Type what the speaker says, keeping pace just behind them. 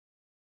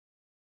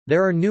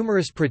There are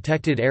numerous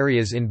protected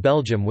areas in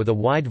Belgium with a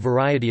wide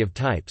variety of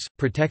types,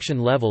 protection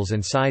levels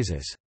and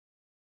sizes.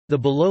 The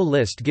below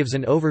list gives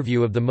an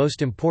overview of the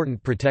most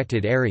important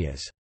protected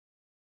areas.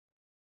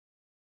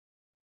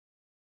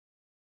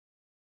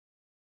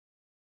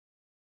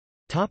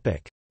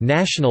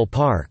 National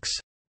parks.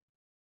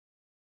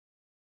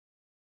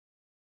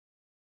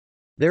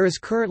 There is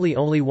currently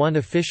only one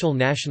official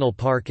national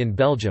park in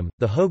Belgium,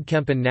 the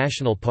Hoogkempen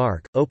National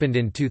Park, opened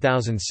in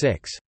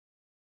 2006.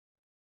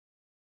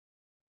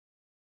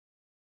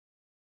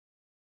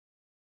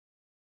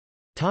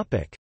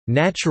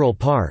 Natural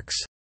parks.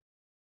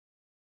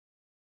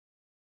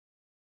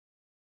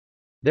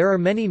 There are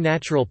many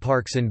natural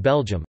parks in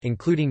Belgium,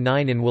 including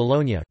 9 in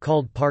Wallonia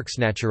called Parcs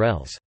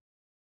Naturels.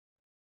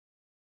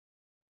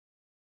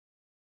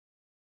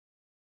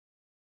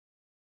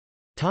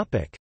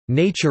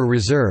 Nature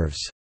reserves.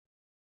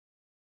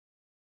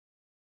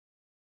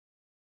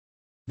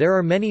 There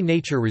are many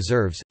nature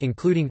reserves,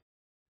 including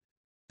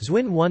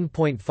Zwin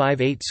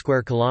 1.58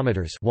 square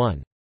kilometers,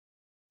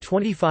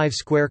 1.25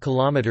 square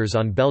kilometers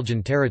on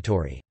Belgian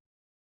territory.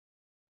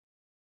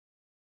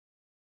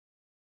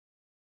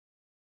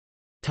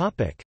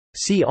 Topic: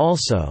 See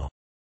also.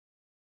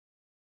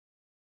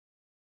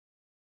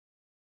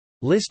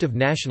 List of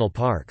national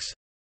parks.